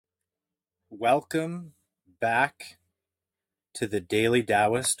Welcome back to the Daily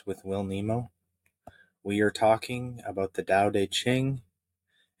Taoist with Will Nemo. We are talking about the Tao Te Ching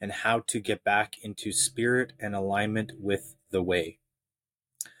and how to get back into spirit and alignment with the way.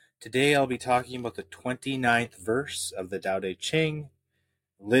 Today I'll be talking about the 29th verse of the Tao Te Ching,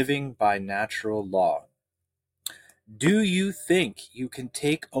 living by natural law. Do you think you can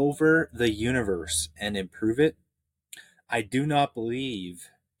take over the universe and improve it? I do not believe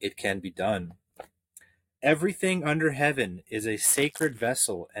it can be done. Everything under heaven is a sacred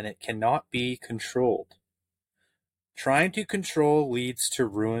vessel and it cannot be controlled. Trying to control leads to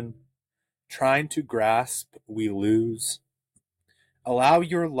ruin. Trying to grasp, we lose. Allow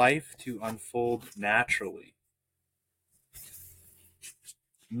your life to unfold naturally.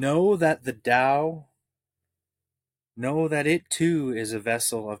 Know that the Tao, know that it too is a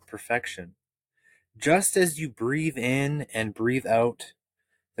vessel of perfection. Just as you breathe in and breathe out,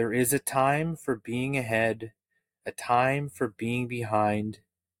 there is a time for being ahead, a time for being behind,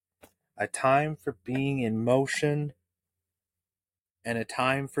 a time for being in motion, and a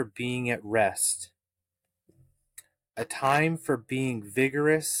time for being at rest, a time for being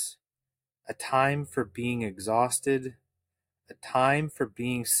vigorous, a time for being exhausted, a time for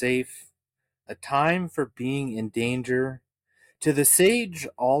being safe, a time for being in danger. To the sage,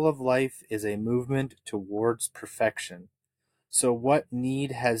 all of life is a movement towards perfection. So what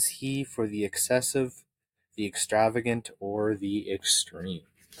need has he for the excessive, the extravagant, or the extreme?